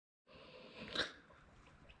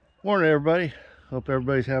Morning, everybody. Hope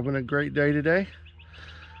everybody's having a great day today.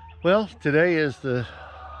 Well, today is the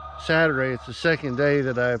Saturday. It's the second day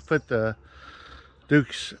that I've put the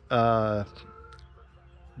Duke's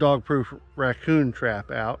dog-proof raccoon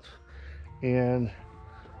trap out, and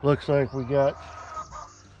looks like we got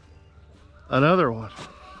another one.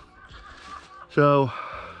 So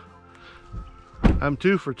I'm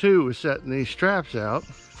 2 for 2 with setting these traps out.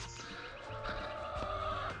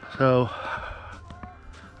 So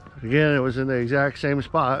again, it was in the exact same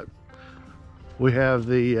spot. We have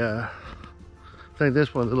the I think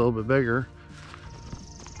this one's a little bit bigger,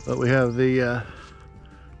 but we have the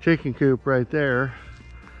chicken coop right there,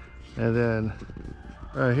 and then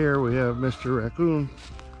right here we have Mr. Racoon.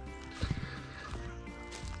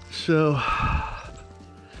 So I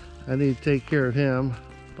need to take care of him.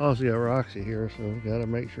 Also got Roxy here, so we gotta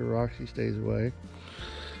make sure Roxy stays away.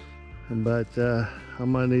 But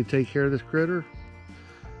I'm gonna need to take care of this critter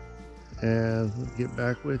and get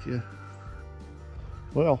back with you.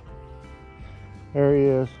 Well, there he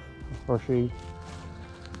is, or she,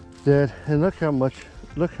 dead. And look how much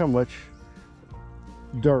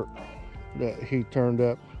dirt that he turned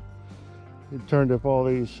up. He turned up all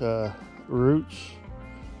these roots,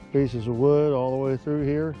 pieces of wood all the way through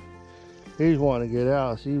here. He's wanting to get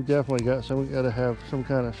out, so you've definitely got to have some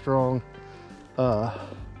kind of strong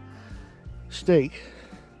stake.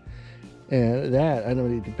 And that I don't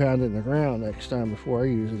need to pound it in the ground next time before I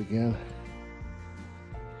use it again.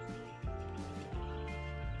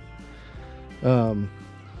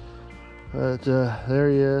 But there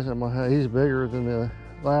he is. He's bigger than the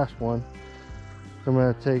last one. I'm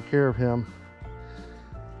gonna have to take care of him.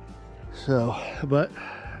 So, but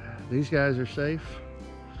these guys are safe,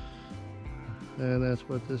 and that's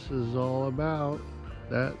what this is all about.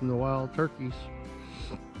 That and the wild turkeys.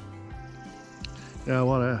 Now I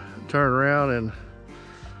want to turn around and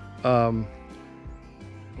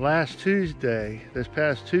this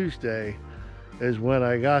past Tuesday is when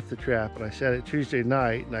I got the trap, and I set it Tuesday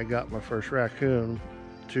night, and I got my first raccoon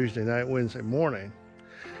Tuesday night, Wednesday morning.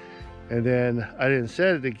 And then I didn't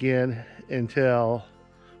set it again until,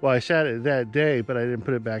 well, I set it that day, but I didn't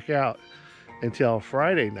put it back out until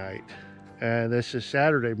Friday night. And this is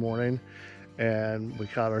Saturday morning, and we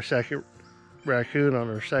caught our second raccoon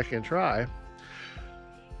on our second try.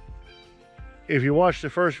 If you watched the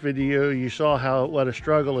first video, you saw what a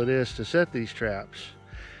struggle it is to set these traps.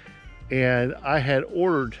 And I had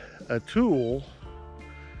ordered a tool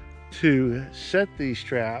to set these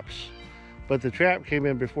traps, but the trap came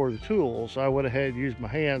in before the tool, so I went ahead and used my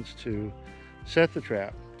hands to set the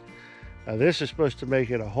trap. Now this is supposed to make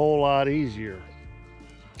it a whole lot easier.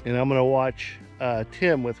 And I'm gonna watch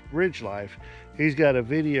Tim with Ridgelife. He's got a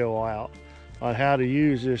video out on how to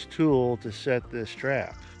use this tool to set this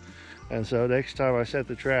trap. And so next time I set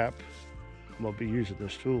the trap, I'm gonna be using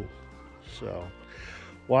this tool. So,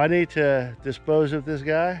 well, I need to dispose of this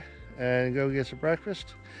guy and go get some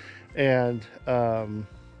breakfast. And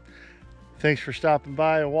thanks for stopping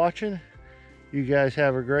by and watching. You guys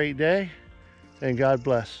have a great day, and God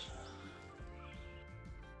bless.